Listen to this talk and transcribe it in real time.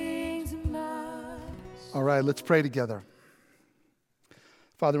All right, let's pray together.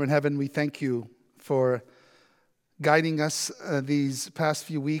 Father in heaven, we thank you for guiding us these past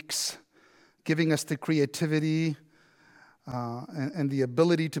few weeks, giving us the creativity and the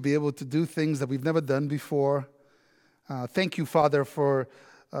ability to be able to do things that we've never done before. Thank you, Father, for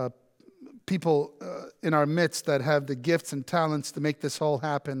people in our midst that have the gifts and talents to make this all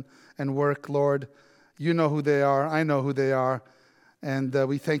happen and work, Lord. You know who they are. I know who they are. And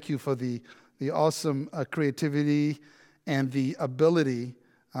we thank you for the awesome creativity and the ability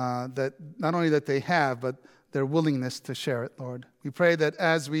that not only that they have, but their willingness to share it, Lord. We pray that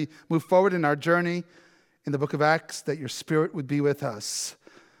as we move forward in our journey in the book of Acts, that your Spirit would be with us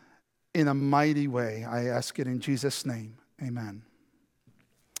in a mighty way. I ask it in Jesus' name. Amen.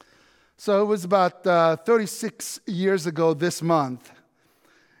 So it was about 36 years ago this month,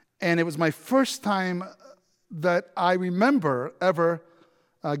 and it was my first time that I remember ever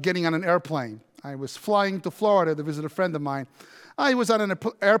getting on an airplane. I was flying to Florida to visit a friend of mine. I was on an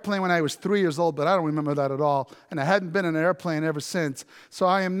airplane when I was 3 years old, but I don't remember that at all. And I hadn't been on an airplane ever since. So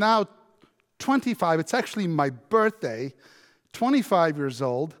I am now 25. It's actually my birthday, 25 years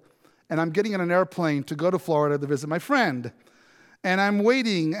old. And I'm getting on an airplane to go to Florida to visit my friend. And I'm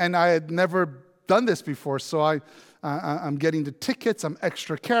waiting, and I had never done this before. So I'm getting the tickets. I'm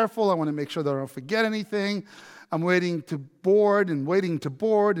extra careful. I want to make sure that I don't forget anything. I'm waiting to board and waiting to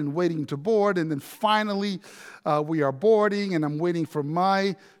board and waiting to board. And then finally, we are boarding, and I'm waiting for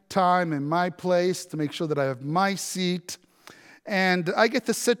my time and my place to make sure that I have my seat. And I get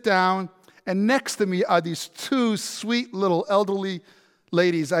to sit down, and next to me are these two sweet little elderly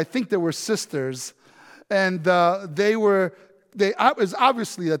ladies. I think they were sisters. And it was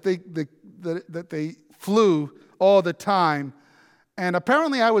obviously that they flew all the time. And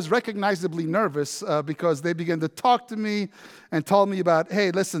apparently I was recognizably nervous because they began to talk to me and told me about,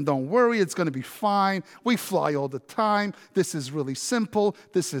 hey, listen, don't worry, it's going to be fine. We fly all the time. This is really simple.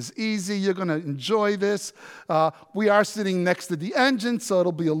 This is easy. You're going to enjoy this. We are sitting next to the engine, so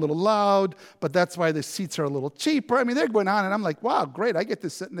it'll be a little loud, but that's why the seats are a little cheaper. I mean, they're going on, and I'm like, wow, great. I get to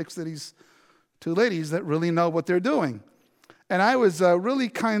sit next to these two ladies that really know what they're doing. And I was really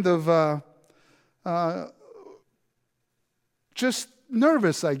kind of just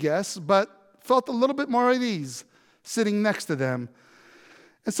nervous, I guess, but felt a little bit more at ease sitting next to them.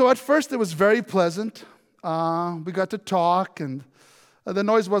 And so at first it was very pleasant. We got to talk, and the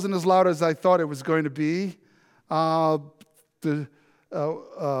noise wasn't as loud as I thought it was going to be. The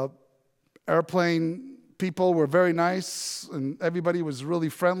airplane people were very nice, and everybody was really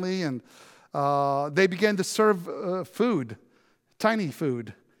friendly, and they began to serve food, tiny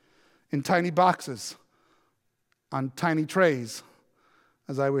food, in tiny boxes, on tiny trays.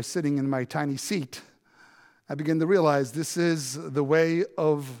 As I was sitting in my tiny seat, I began to realize this is the way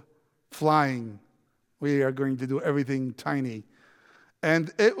of flying. We are going to do everything tiny.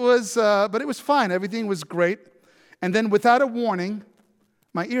 And it was, but it was fine. Everything was great. And then without a warning,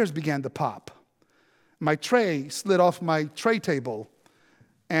 my ears began to pop. My tray slid off my tray table.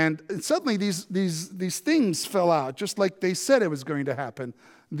 And suddenly these things fell out, just like they said it was going to happen.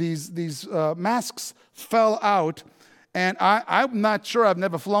 These masks fell out, and I'm not sure. I've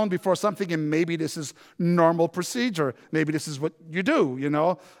never flown before. So I'm thinking maybe this is normal procedure. Maybe this is what you do, you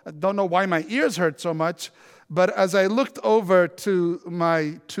know. I don't know why my ears hurt so much, but as I looked over to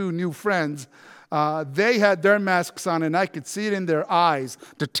my two new friends, they had their masks on, and I could see it in their eyes,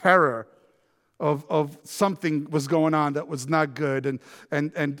 the terror of something was going on that was not good,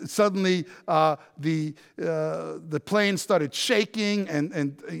 and suddenly the plane started shaking,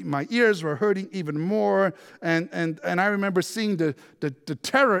 and my ears were hurting even more, and I remember seeing the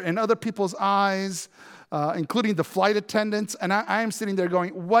terror in other people's eyes, including the flight attendants, and I am sitting there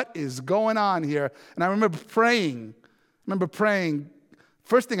going, what is going on here? And I remember praying.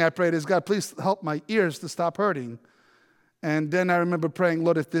 First thing I prayed is, God, please help my ears to stop hurting. And then I remember praying,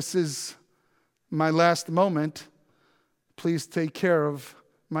 Lord, if this is my last moment, please take care of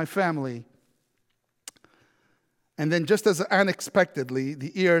my family. And then just as unexpectedly,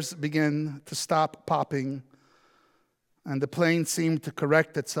 the ears began to stop popping, and the plane seemed to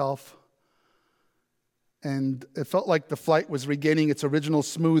correct itself. And it felt like the flight was regaining its original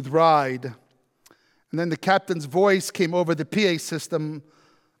smooth ride. And then the captain's voice came over the PA system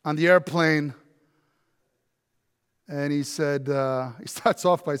on the airplane, and he said, he starts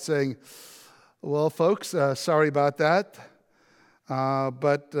off by saying, well, folks, sorry about that,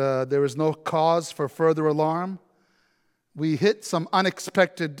 but there is no cause for further alarm. We hit some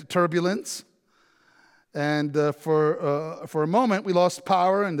unexpected turbulence, and for a moment we lost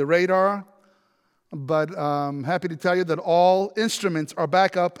power in the radar, but I'm happy to tell you that all instruments are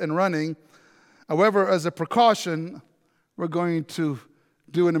back up and running, However, as a precaution, we're going to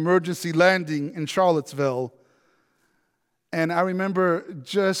do an emergency landing in Charlottesville. And I remember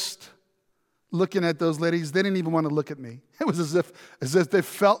just looking at those ladies. They didn't even want to look at me. It was as if they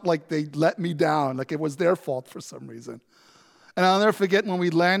felt like they let me down, like it was their fault for some reason. And I'll never forget when we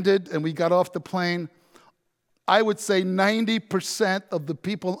landed and we got off the plane, I would say 90% of the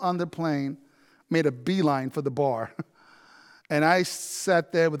people on the plane made a beeline for the bar. And I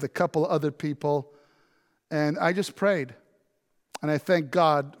sat there with a couple other people, and I just prayed. And I thank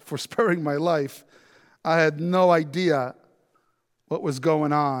God for sparing my life. I had no idea what was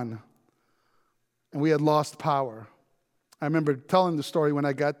going on, and we had lost power. I remember telling the story when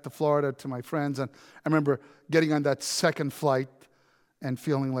I got to Florida to my friends, and I remember getting on that second flight and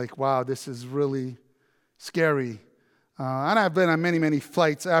feeling like, wow, this is really scary. And I've been on many, many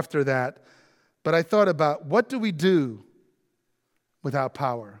flights after that, but I thought about, what do we do without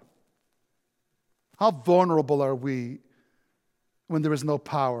power? How vulnerable are we when there is no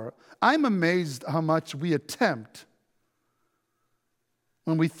power? I'm amazed how much we attempt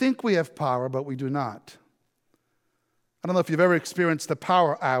when we think we have power, but we do not. I don't know if you've ever experienced a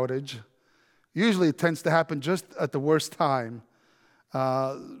power outage. Usually it tends to happen just at the worst time.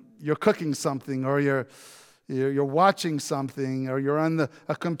 You're cooking something, or you're watching something, or you're on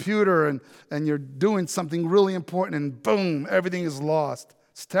a computer and you're doing something really important, and boom, everything is lost.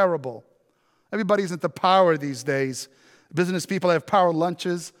 It's terrible. Everybody's into power these days. Business people have power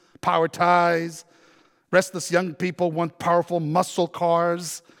lunches, power ties. Restless young people want powerful muscle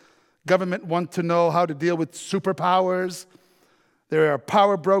cars. Government want to know how to deal with superpowers. There are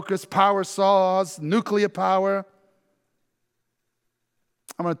power brokers, power saws, nuclear power.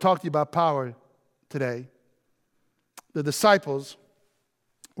 I'm going to talk to you about power today. The disciples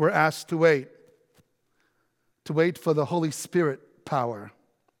were asked to wait for the Holy Spirit power,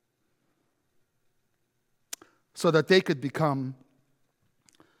 so that they could become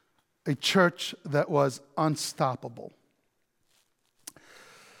a church that was unstoppable.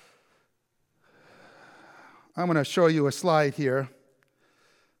 I'm going to show you a slide here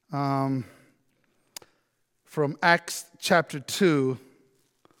from Acts chapter 2.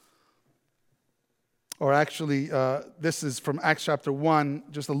 Or actually, this is from Acts chapter 1,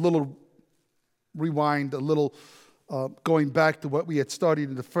 just a little rewind, a little going back to what we had studied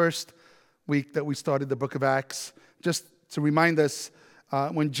in the first week that we started the book of Acts, just to remind us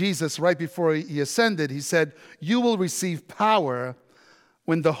when Jesus, right before he ascended, he said, "You will receive power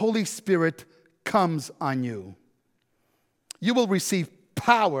when the Holy Spirit comes on you." You will receive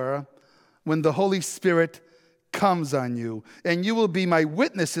power when the Holy Spirit comes on you, and you will be my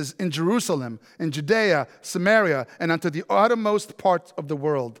witnesses in Jerusalem, in Judea, Samaria, and unto the uttermost parts of the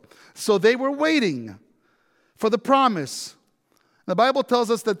world. So they were waiting for the promise. The Bible tells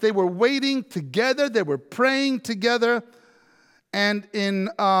us that they were waiting together, they were praying together, and in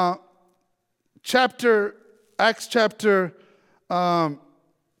Acts chapter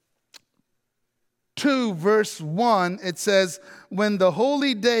 2, verse 1, it says, when the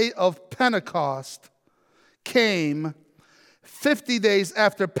holy day of Pentecost came, 50 days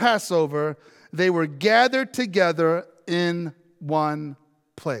after Passover, they were gathered together in one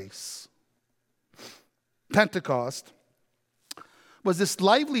place. Pentecost was this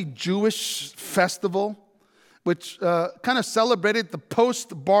lively Jewish festival which kind of celebrated the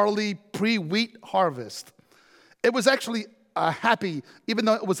post-barley, pre-wheat harvest. It was actually a happy, even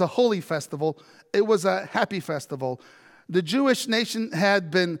though it was a holy festival, it was a happy festival. The Jewish nation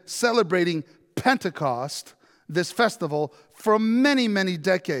had been celebrating Pentecost, this festival, for many, many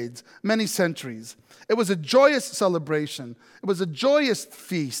decades, many centuries. It was a joyous celebration. It was a joyous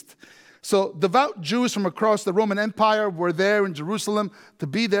feast. So devout Jews from across the Roman Empire were there in Jerusalem to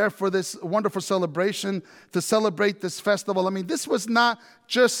be there for this wonderful celebration, to celebrate this festival. I mean, this was not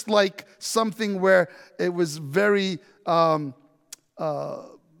just like something where it was very,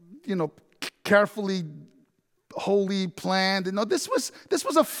 carefully, holy planned. No, this was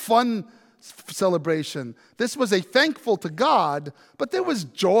a fun celebration. This was a thankful to God, but there was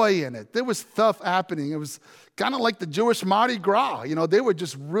joy in it. There was stuff happening. It was kind of like the Jewish Mardi Gras. They were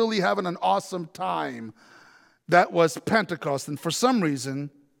just really having an awesome time. That was Pentecost. And for some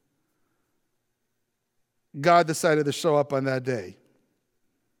reason, God decided to show up on that day.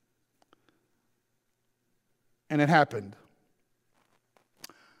 And it happened.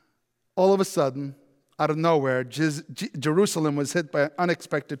 All of a sudden, out of nowhere, Jerusalem was hit by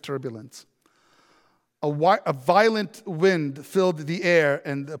unexpected turbulence. A violent wind filled the air,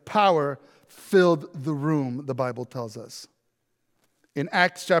 and the power filled the room, the Bible tells us. In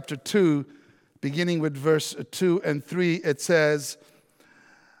Acts chapter 2, beginning with verse 2 and 3, it says,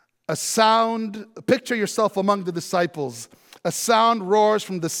 A sound, picture yourself among the disciples. A sound roars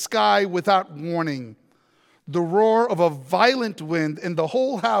from the sky without warning. The roar of a violent wind, and the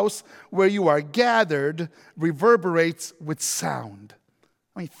whole house where you are gathered reverberates with sound.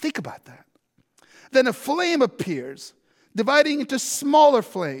 I mean, think about that. Then a flame appears, dividing into smaller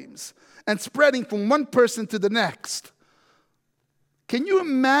flames and spreading from one person to the next. Can you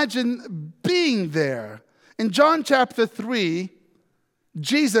imagine being there? In John chapter 3,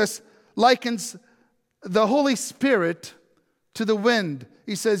 Jesus likens the Holy Spirit to the wind.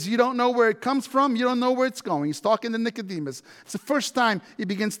 He says, you don't know where it comes from, you don't know where it's going. He's talking to Nicodemus. It's the first time he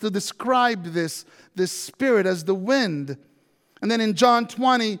begins to describe this Spirit as the wind. And then in John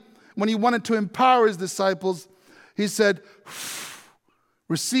 20, when he wanted to empower his disciples, he said,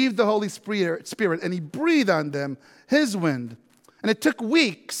 receive the Holy Spirit, and he breathed on them his wind. And it took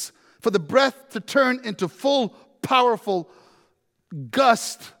weeks for the breath to turn into full, powerful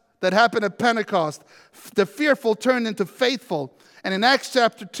gust that happened at Pentecost. The fearful turned into faithful. And in Acts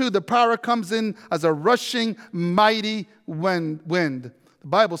chapter 2, the power comes in as a rushing, mighty wind. The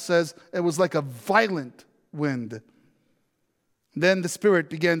Bible says it was like a violent wind. Then the Spirit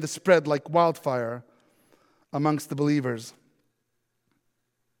began to spread like wildfire amongst the believers.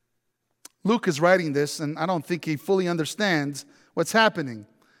 Luke is writing this, and I don't think he fully understands what's happening.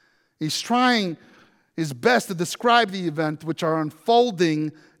 He's trying his best to describe the event which are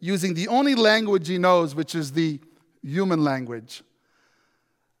unfolding using the only language he knows, which is the human language.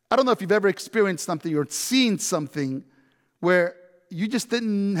 I don't know if you've ever experienced something or seen something where you just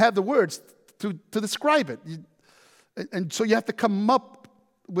didn't have the words to describe it. And so you have to come up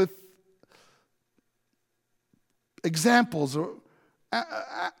with examples or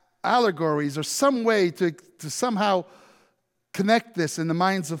allegories or some way to somehow connect this in the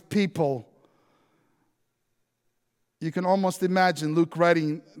minds of people. You can almost imagine Luke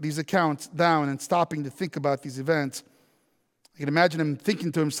writing these accounts down and stopping to think about these events. You can imagine him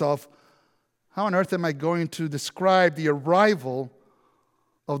thinking to himself, how on earth am I going to describe the arrival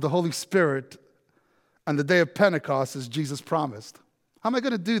of the Holy Spirit on the day of Pentecost as Jesus promised? How am I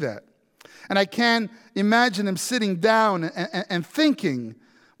going to do that? And I can imagine him sitting down and thinking,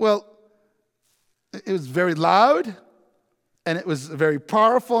 well, it was very loud and it was very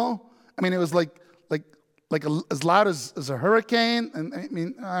powerful. I mean, it was like as loud as a hurricane. And I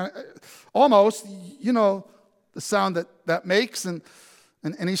mean, almost, you know, the sound that makes. And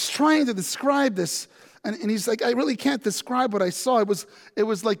he's trying to describe this. And he's like, I really can't describe what I saw. It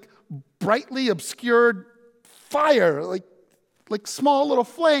was like brightly obscured fire, like small little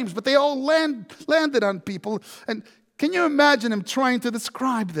flames, but they all landed on people. And can you imagine him trying to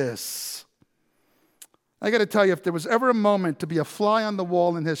describe this? I got to tell you, if there was ever a moment to be a fly on the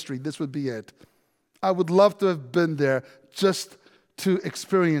wall in history, this would be it. I would love to have been there just to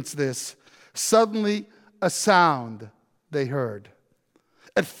experience this. Suddenly, a sound they heard.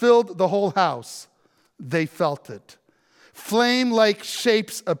 It filled the whole house. They felt it. Flame-like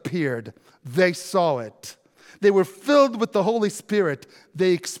shapes appeared. They saw it. They were filled with the Holy Spirit.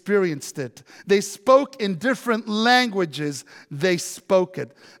 They experienced it. They spoke in different languages. They spoke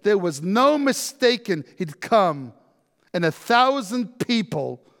it. There was no mistaking he'd come. And 1,000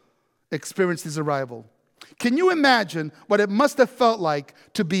 people experienced his arrival. Can you imagine what it must have felt like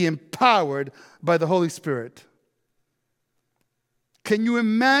to be empowered by the Holy Spirit? Can you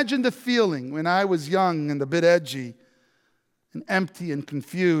imagine the feeling when I was young and a bit edgy and empty and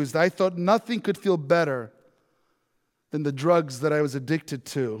confused? I thought nothing could feel better than the drugs that I was addicted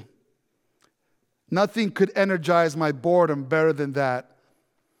to. Nothing could energize my boredom better than that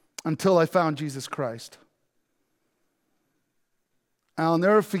until I found Jesus Christ. I'll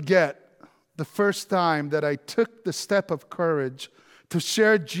never forget the first time that I took the step of courage to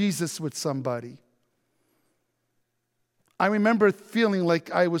share Jesus with somebody. I remember feeling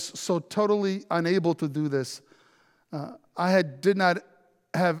like I was so totally unable to do this. I did not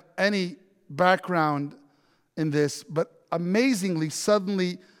have any background in this, but amazingly,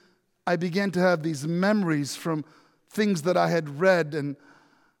 suddenly, I began to have these memories from things that I had read, and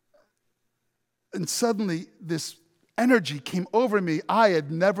suddenly this energy came over me. I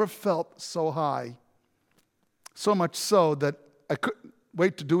had never felt so high. So much so that I couldn't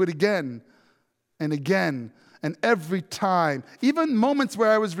wait to do it again and again. And every time, even moments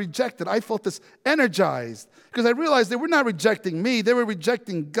where I was rejected, I felt this energized because I realized they were not rejecting me, they were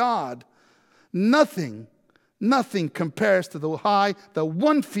rejecting God. Nothing compares to the high that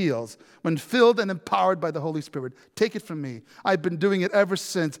one feels when filled and empowered by the Holy Spirit. Take it from me. I've been doing it ever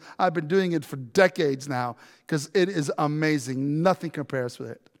since. I've been doing it for decades now because it is amazing. Nothing compares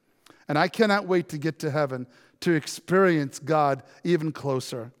with it. And I cannot wait to get to heaven to experience God even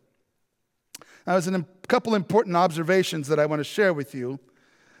closer. Now, there's a couple important observations that I want to share with you.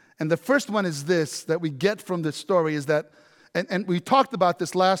 And the first one is this, that we get from this story is that, and we talked about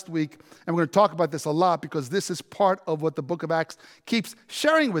this last week, and we're going to talk about this a lot because this is part of what the book of Acts keeps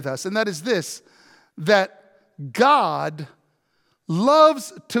sharing with us, and that is this, that God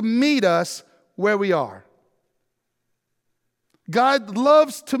loves to meet us where we are. God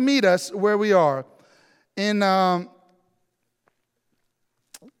loves to meet us where we are. In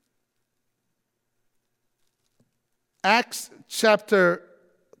Acts chapter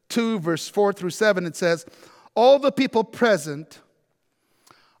 2, verse 4 through 7, it says, all the people present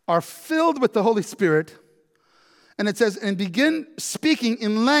are filled with the Holy Spirit, and it says, and begin speaking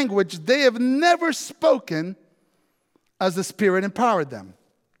in language they have never spoken as the Spirit empowered them.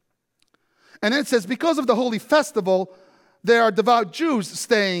 And then it says, because of the holy festival, there are devout Jews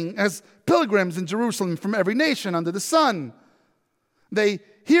staying as pilgrims in Jerusalem from every nation under the sun. They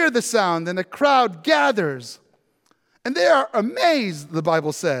hear the sound, and a crowd gathers. And they are amazed, the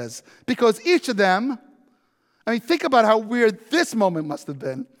Bible says, because each of them, I mean, think about how weird this moment must have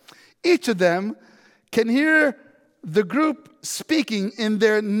been. Each of them can hear the group speaking in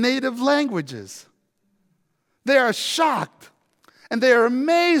their native languages. They are shocked, and they are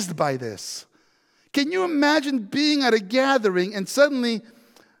amazed by this. Can you imagine being at a gathering and suddenly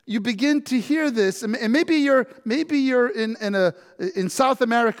you begin to hear this, and maybe you're in South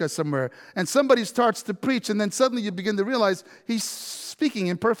America somewhere, and somebody starts to preach, and then suddenly you begin to realize he's speaking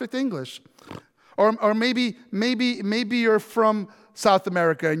in perfect English, or maybe you're from South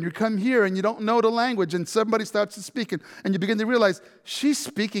America and you come here and you don't know the language, and somebody starts to speak, and you begin to realize she's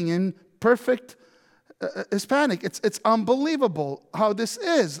speaking in perfect Hispanic. It's unbelievable how this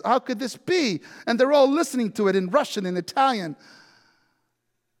is. How could this be? And they're all listening to it in Russian, in Italian,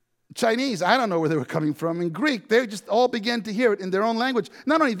 Chinese, I don't know where they were coming from, in Greek. They just all began to hear it in their own language.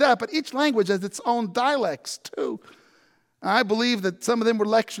 Not only that, but each language has its own dialects too. I believe that some of them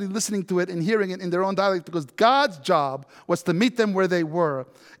were actually listening to it and hearing it in their own dialect because God's job was to meet them where they were.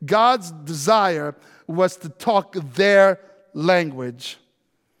 God's desire was to talk their language.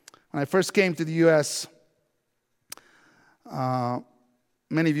 When I first came to the U.S.,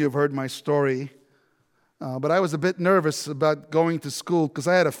 many of you have heard my story, but I was a bit nervous about going to school because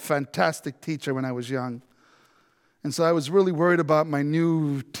I had a fantastic teacher when I was young. And so I was really worried about my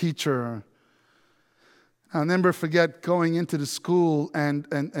new teacher. I'll never forget going into the school and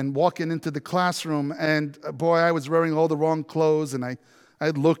walking into the classroom, and boy, I was wearing all the wrong clothes, and I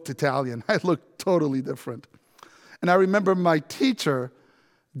looked Italian. I looked totally different. And I remember my teacher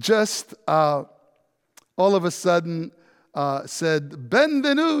just all of a sudden said,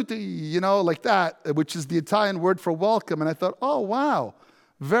 benvenuti, like that, which is the Italian word for welcome. And I thought, oh, wow,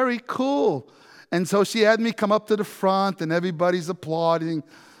 very cool. And so she had me come up to the front, and everybody's applauding,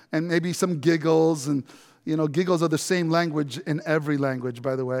 and maybe some giggles. And, giggles are the same language in every language,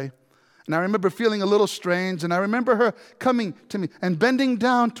 by the way. And I remember feeling a little strange, and I remember her coming to me and bending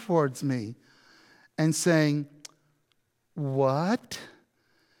down towards me and saying, what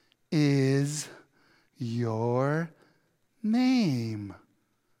is your name?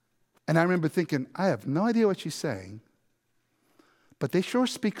 And I remember thinking, I have no idea what she's saying, but they sure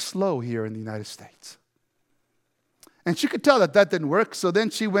speak slow here in the United States. And she could tell that didn't work, so then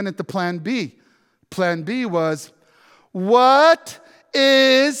she went into plan B. Plan B was, what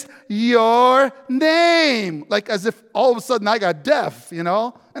is your name? Like as if all of a sudden I got deaf, And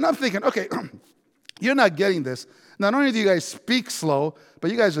I'm thinking, okay, you're not getting this. Not only do you guys speak slow,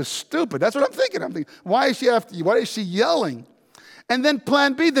 but you guys are stupid. That's what I'm thinking. Why is she after you? Why is she yelling? And then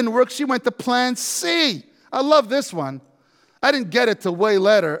plan B didn't work. She went to plan C. I love this one. I didn't get it till way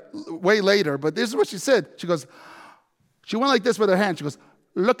later, but this is what she said. She went like this with her hand. She goes,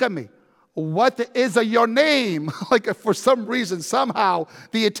 look at me. What is your name? Like for some reason, somehow,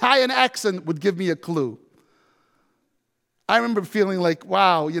 the Italian accent would give me a clue. I remember feeling like,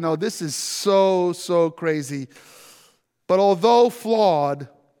 wow, this is so crazy. But although flawed,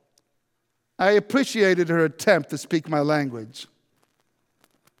 I appreciated her attempt to speak my language.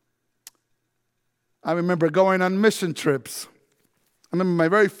 I remember going on mission trips. I remember my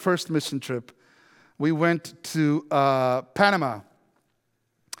very first mission trip. We went to Panama.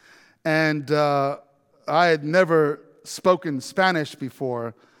 And I had never spoken Spanish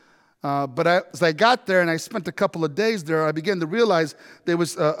before. But as I got there and I spent a couple of days there, I began to realize there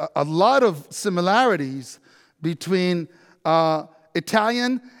was a lot of similarities between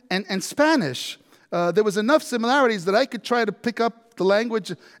Italian and Spanish. There was enough similarities that I could try to pick up the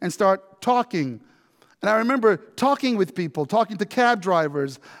language and start talking. And I remember talking with people, talking to cab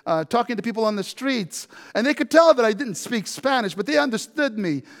drivers, talking to people on the streets, and they could tell that I didn't speak Spanish, but they understood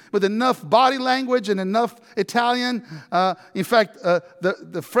me with enough body language and enough Italian. In fact,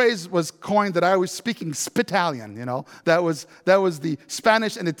 the phrase was coined that I was speaking Spitalian, That was the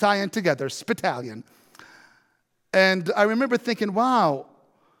Spanish and Italian together, Spitalian. And I remember thinking, wow,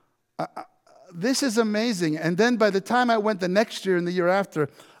 this is amazing. And then by the time I went the next year and the year after,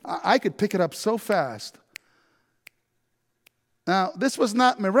 I could pick it up so fast. Now, this was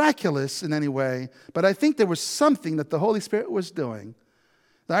not miraculous in any way, but I think there was something that the Holy Spirit was doing.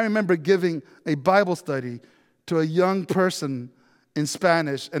 I remember giving a Bible study to a young person in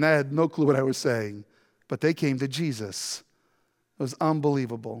Spanish, and I had no clue what I was saying, but they came to Jesus. It was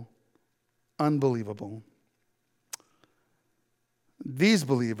unbelievable. Unbelievable. These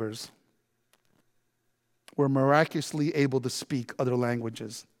believers were miraculously able to speak other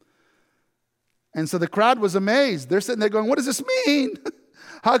languages. And so the crowd was amazed. They're sitting there going, what does this mean?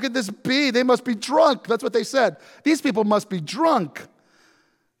 How could this be? They must be drunk. That's what they said. These people must be drunk.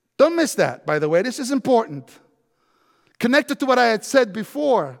 Don't miss that, by the way. This is important. Connected to what I had said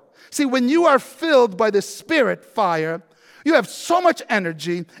before. See, when you are filled by the Spirit fire, you have so much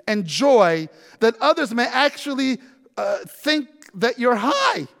energy and joy that others may actually think that you're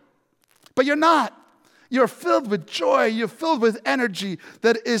high, but you're not. You're filled with joy. You're filled with energy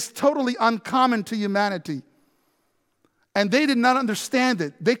that is totally uncommon to humanity. And they did not understand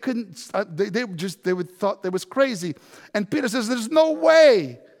it. They couldn't. They would thought that was crazy. And Peter says, "There's no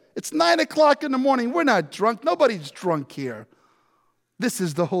way. It's 9 o'clock in the morning. We're not drunk. Nobody's drunk here. This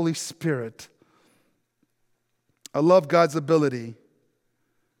is the Holy Spirit." I love God's ability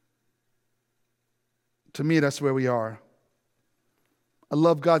to meet us where we are. I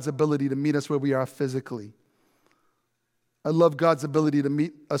love God's ability to meet us where we are physically. I love God's ability to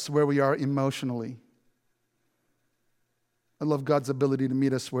meet us where we are emotionally. I love God's ability to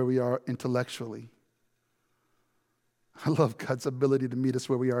meet us where we are intellectually. I love God's ability to meet us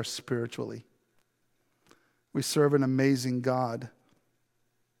where we are spiritually. We serve an amazing God.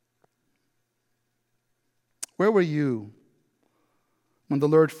 Where were you when the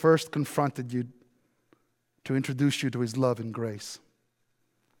Lord first confronted you to introduce you to His love and grace?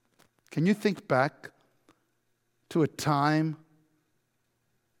 Can you think back to a time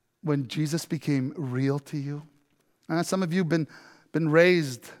when Jesus became real to you? Some of you have been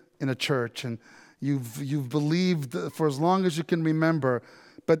raised in a church and you've believed for as long as you can remember.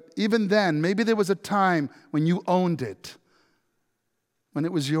 But even then, maybe there was a time when you owned it, when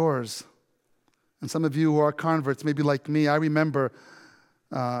it was yours. And some of you who are converts, maybe like me, I remember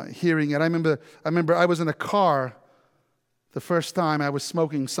hearing it. I remember I was in a car the first time I was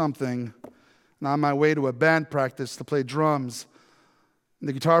smoking something, and on my way to a band practice to play drums, and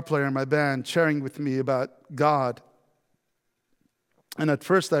the guitar player in my band sharing with me about God. And at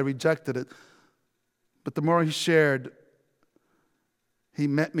first I rejected it, but the more he shared, he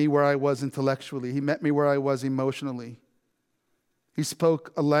met me where I was intellectually. He met me where I was emotionally. He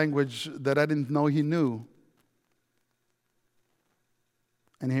spoke a language that I didn't know he knew.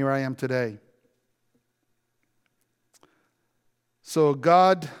 And here I am today. So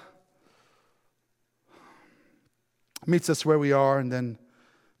God meets us where we are, and then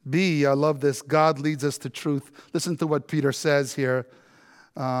B, I love this, God leads us to truth. Listen to what Peter says here.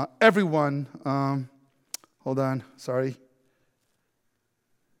 Everyone, hold on, sorry.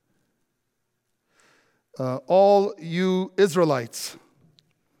 All you Israelites,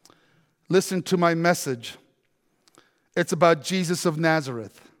 listen to my message. It's about Jesus of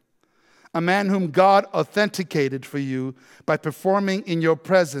Nazareth, a man whom God authenticated for you by performing in your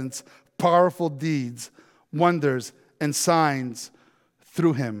presence powerful deeds, wonders, and signs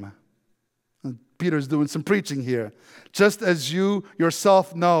through him. And Peter's doing some preaching here. Just as you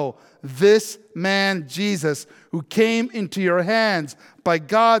yourself know, this man Jesus, who came into your hands by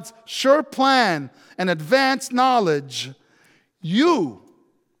God's sure plan and advanced knowledge,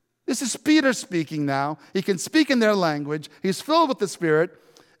 this is Peter speaking now. He can speak in their language. He's filled with the Spirit.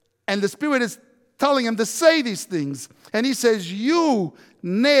 And the Spirit is telling him to say these things. And he says, you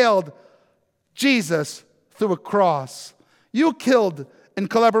nailed Jesus through a cross. You killed in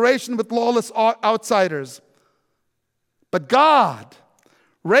collaboration with lawless outsiders. But God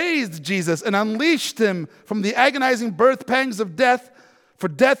raised Jesus and unleashed him from the agonizing birth pangs of death, for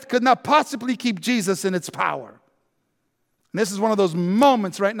death could not possibly keep Jesus in its power. And this is one of those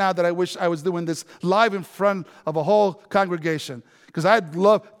moments right now that I wish I was doing this live in front of a whole congregation. Because I'd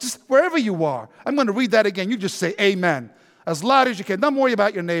love, just wherever you are, I'm going to read that again. You just say amen. as loud as you can. Don't worry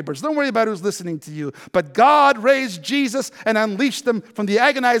about your neighbors. Don't worry about who's listening to you. But God raised Jesus and unleashed them from the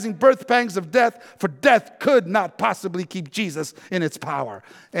agonizing birth pangs of death, for death could not possibly keep Jesus in its power.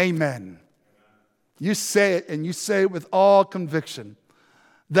 Amen. You say it, and you say it with all conviction.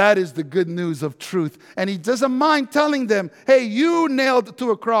 That is the good news of truth. And he doesn't mind telling them, hey, you nailed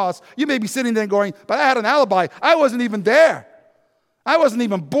to a cross. You may be sitting there going, but I had an alibi. I wasn't even there. I wasn't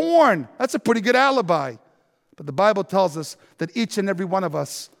even born. That's a pretty good alibi. But the Bible tells us that each and every one of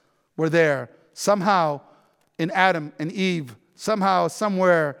us were there. Somehow, in Adam and Eve, somehow,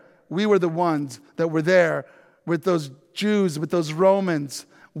 somewhere, we were the ones that were there with those Jews, with those Romans.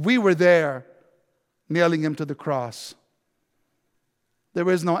 We were there, nailing him to the cross. There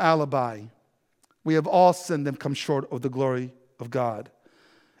is no alibi. We have all sinned and come short of the glory of God.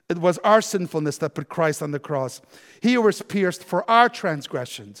 It was our sinfulness that put Christ on the cross. He was pierced for our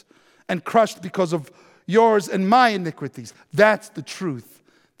transgressions and crushed because of yours and my iniquities. That's the truth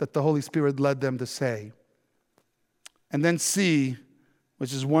that the Holy Spirit led them to say. And then C,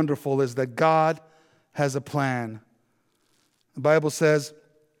 which is wonderful, is that God has a plan. The Bible says,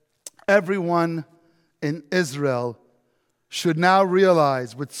 everyone in Israel should now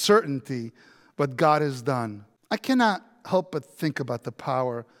realize with certainty what God has done. I cannot help but think about the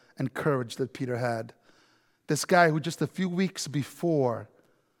power and courage that Peter had. This guy who just a few weeks before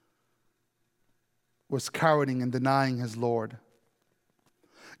was cowarding and denying his Lord.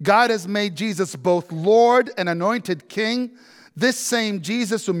 God has made Jesus both Lord and anointed King. This same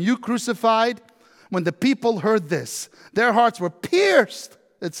Jesus whom you crucified, when the people heard this, their hearts were pierced,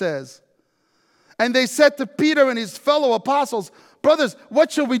 it says. And they said to Peter and his fellow apostles, brothers,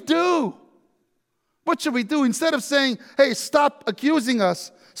 what should we do? What should we do? Instead of saying, hey, stop accusing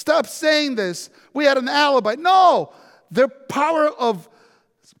us. Stop saying this. We had an alibi. No, the power of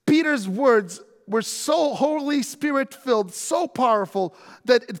Peter's words were so Holy Spirit filled, so powerful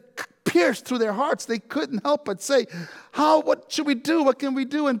that it pierced through their hearts. They couldn't help but say, what should we do? What can we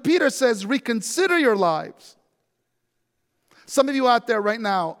do? And Peter says, reconsider your lives. Some of you out there right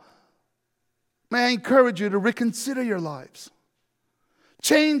now, may I encourage you to reconsider your lives.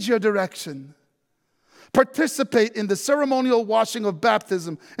 Change your direction. Participate in the ceremonial washing of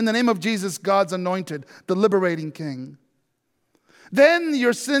baptism in the name of Jesus, God's anointed, the liberating King. Then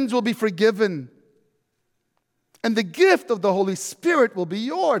your sins will be forgiven. And the gift of the Holy Spirit will be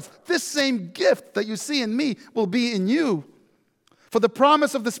yours. This same gift that you see in me will be in you. For the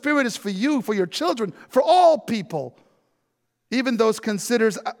promise of the Spirit is for you, for your children, for all people. Even those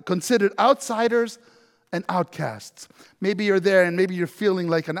considered outsiders and outcasts. Maybe you're there and maybe you're feeling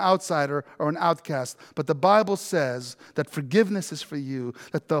like an outsider or an outcast. But the Bible says that forgiveness is for you,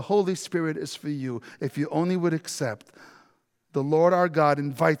 that the Holy Spirit is for you, if you only would accept. The Lord our God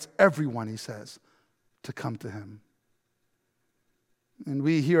invites everyone, he says, to come to him. And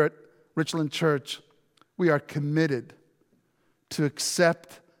we here at Richland Church, we are committed to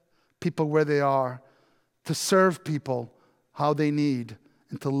accept people where they are, to serve people how they need,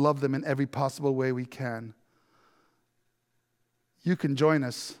 and to love them in every possible way we can. You can join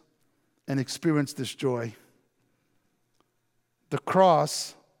us and experience this joy. The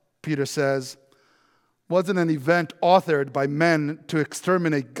cross, Peter says, wasn't an event authored by men to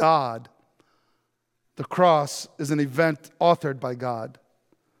exterminate God. The cross is an event authored by God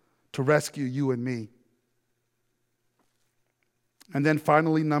to rescue you and me. And then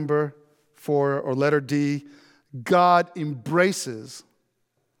finally, number 4, or letter D, God embraces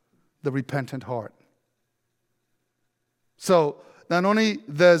the repentant heart. So not only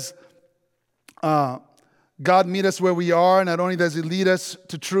does God meet us where we are, not only does he lead us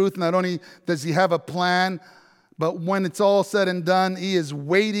to truth, not only does he have a plan, but when it's all said and done, he is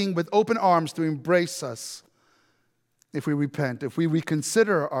waiting with open arms to embrace us if we repent, if we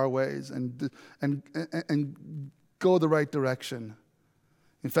reconsider our ways and go the right direction.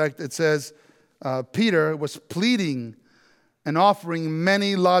 In fact, it says Peter was pleading and offering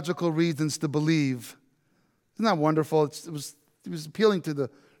many logical reasons to believe. Isn't that wonderful? He was appealing to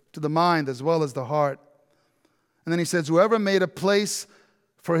the mind as well as the heart. And then he says, whoever made a place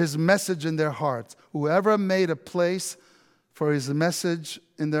for his message in their hearts, whoever made a place for his message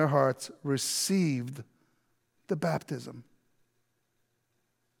in their hearts received the baptism.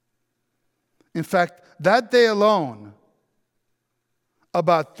 In fact, that day alone,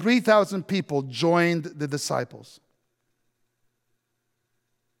 about 3,000 people joined the disciples.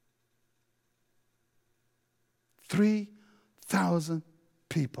 3,000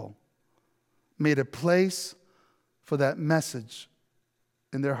 people made a place for that message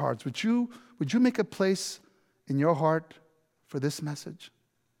in their hearts. Would you make a place in your heart for this message?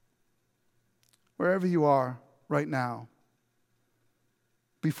 Wherever you are right now,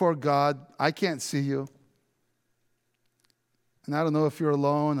 before God. I can't see you. And I don't know if you're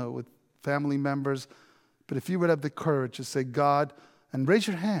alone or with family members, but if you would have the courage to say, God, and raise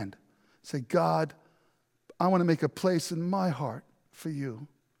your hand, say, God, I want to make a place in my heart for you.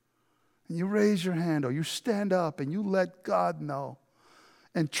 And you raise your hand or you stand up and you let God know.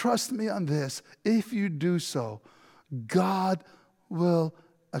 And trust me on this, if you do so, God will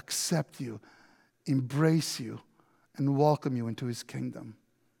accept you, embrace you, and welcome you into his kingdom.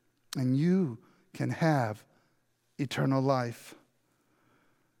 And you can have eternal life.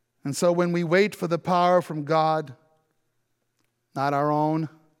 And so when we wait for the power from God, not our own,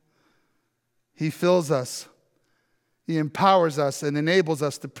 he fills us. He empowers us and enables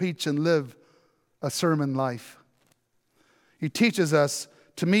us to preach and live a sermon life. He teaches us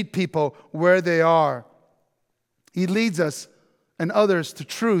to meet people where they are. He leads us and others to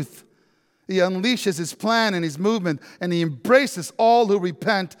truth. He unleashes his plan and his movement, and he embraces all who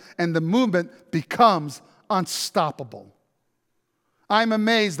repent, and the movement becomes unstoppable. I'm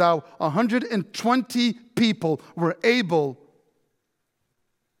amazed how 120 people were able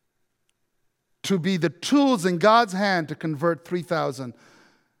to be the tools in God's hand to convert 3,000.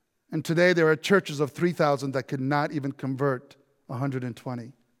 And today there are churches of 3,000 that could not even convert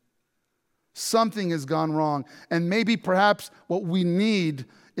 120. Something has gone wrong. And maybe perhaps what we need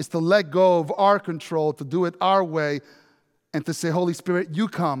is to let go of our control, to do it our way, and to say, Holy Spirit, you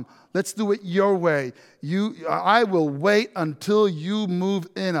come. Let's do it your way. I will wait until you move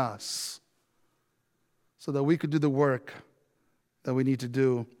in us so that we could do the work that we need to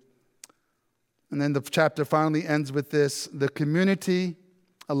do. And then the chapter finally ends with this. The community,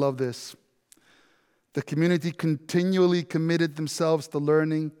 I love this. The community continually committed themselves to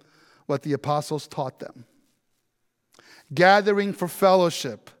learning what the apostles taught them. Gathering for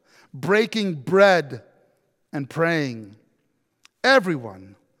fellowship, breaking bread, and praying.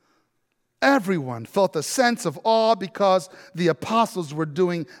 Everyone felt a sense of awe because the apostles were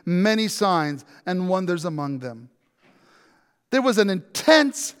doing many signs and wonders among them. There was an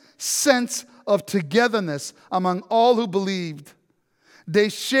intense sense of togetherness among all who believed. They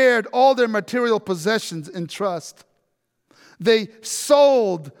shared all their material possessions in trust. They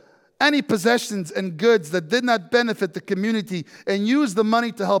sold any possessions and goods that did not benefit the community and used the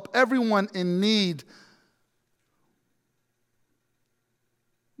money to help everyone in need.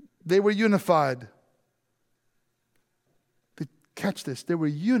 They were unified. Catch this, they were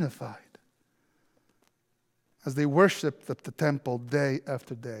unified as they worshiped at the temple day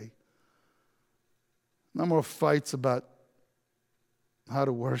after day. No more fights about how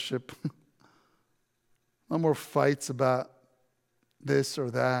to worship. No more fights about this or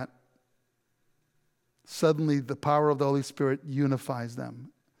that. Suddenly, the power of the Holy Spirit unifies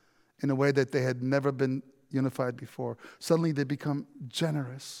them in a way that they had never been unified before. Suddenly, they become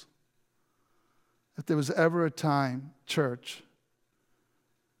generous. If there was ever a time, church,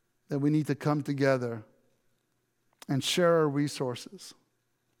 that we need to come together and share our resources,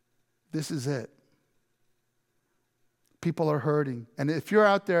 this is it. People are hurting. And if you're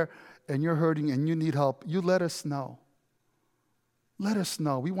out there and you're hurting and you need help, you let us know. Let us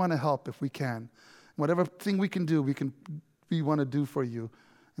know. We want to help if we can. Whatever thing we can do, we want to do for you.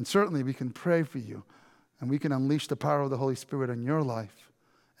 And certainly we can pray for you. And we can unleash the power of the Holy Spirit in your life.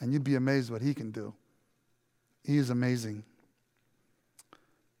 And you'd be amazed what he can do. He is amazing.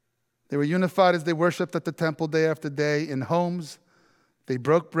 They were unified as they worshiped at the temple day after day. In homes, they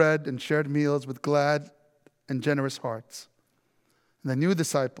broke bread and shared meals with glad and generous hearts. And the new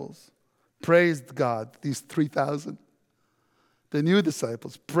disciples praised God, these 3,000. The new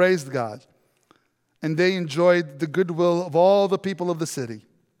disciples praised God. And they enjoyed the goodwill of all the people of the city.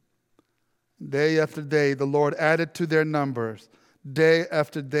 Day after day, the Lord added to their numbers. Day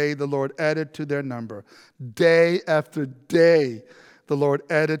after day, the Lord added to their number. Day after day, the Lord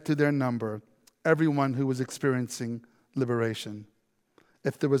added to their number everyone who was experiencing liberation.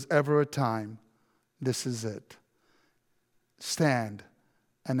 If there was ever a time, this is it. Stand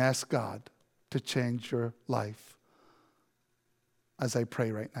and ask God to change your life as I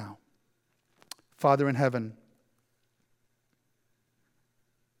pray right now. Father in heaven,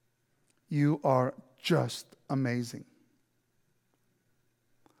 you are just amazing.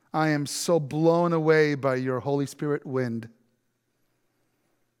 I am so blown away by your Holy Spirit wind.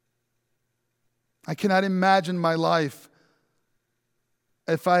 I cannot imagine my life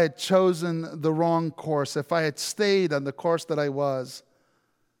if I had chosen the wrong course, if I had stayed on the course that I was.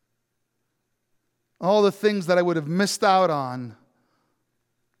 All the things that I would have missed out on.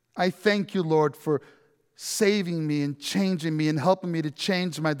 I thank you, Lord, for saving me and changing me and helping me to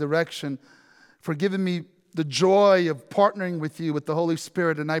change my direction, for giving me the joy of partnering with you, with the Holy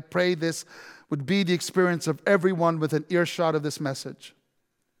Spirit. And I pray this would be the experience of everyone with an earshot of this message.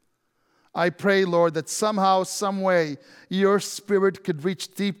 I pray, Lord, that somehow, some way, your Spirit could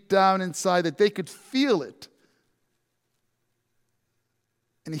reach deep down inside, that they could feel it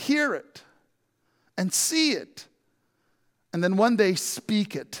and hear it and see it, and then one day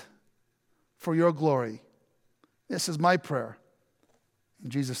speak it for your glory. This is my prayer. In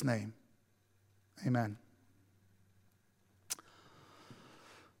Jesus' name, amen.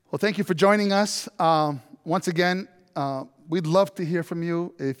 Well, thank you for joining us. Once again, we'd love to hear from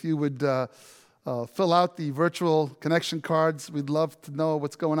you. If you would fill out the virtual connection cards, we'd love to know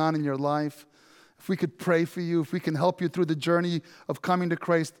what's going on in your life. If we could pray for you, if we can help you through the journey of coming to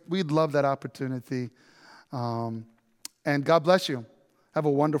Christ, we'd love that opportunity. And God bless you. Have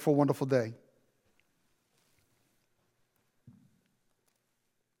a wonderful, wonderful day.